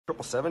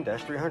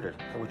777-300.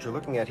 And what you're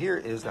looking at here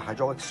is the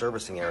hydraulic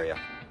servicing area.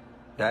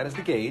 That is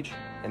the gauge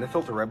and the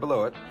filter right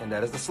below it, and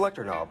that is the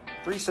selector knob.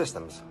 3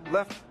 systems,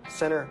 left,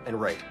 center, and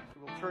right.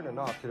 We'll turn the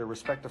knob to the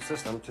respective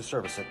system to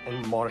service it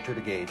and monitor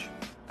the gauge.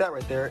 That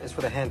right there is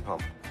for the hand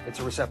pump. It's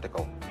a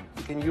receptacle.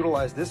 You can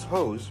utilize this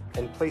hose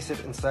and place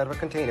it inside of a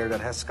container that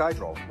has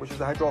Skydroll, which is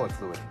the hydraulic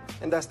fluid.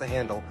 And that's the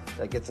handle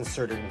that gets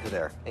inserted into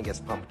there and gets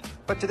pumped.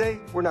 But today,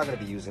 we're not going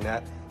to be using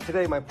that.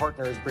 Today, my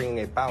partner is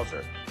bringing a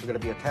Bowser. We're going to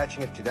be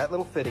attaching it to that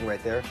little fitting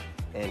right there,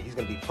 and he's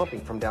going to be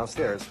pumping from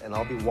downstairs, and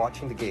I'll be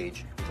watching the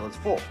gauge until it's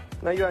full.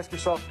 Now you ask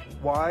yourself,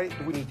 why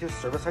do we need to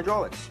service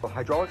hydraulics? Well,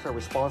 hydraulics are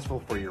responsible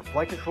for your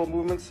flight control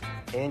movements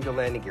and your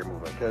landing gear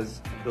movement,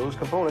 because those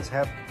components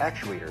have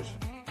actuators.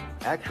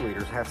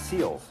 Actuators have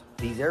seals.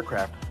 These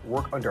aircraft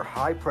work under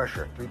high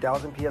pressure,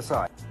 3,000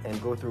 psi, and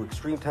go through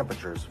extreme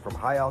temperatures from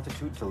high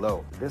altitude to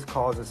low. This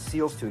causes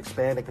seals to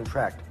expand and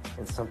contract,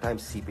 and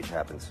sometimes seepage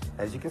happens.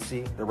 As you can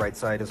see, the right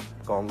side has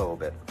gone low a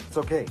bit. It's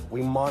okay,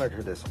 we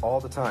monitor this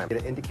all the time.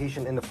 Get an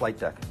indication in the flight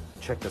deck.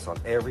 Check this on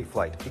every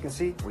flight. You can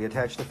see we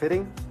attach the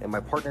fitting, and my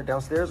partner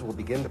downstairs will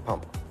begin to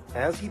pump.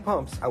 As he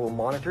pumps, I will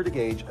monitor the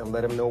gauge and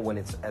let him know when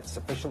it's at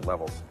sufficient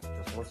levels.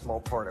 Just one small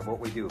part of what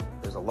we do.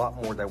 There's a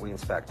lot more that we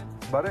inspect.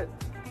 But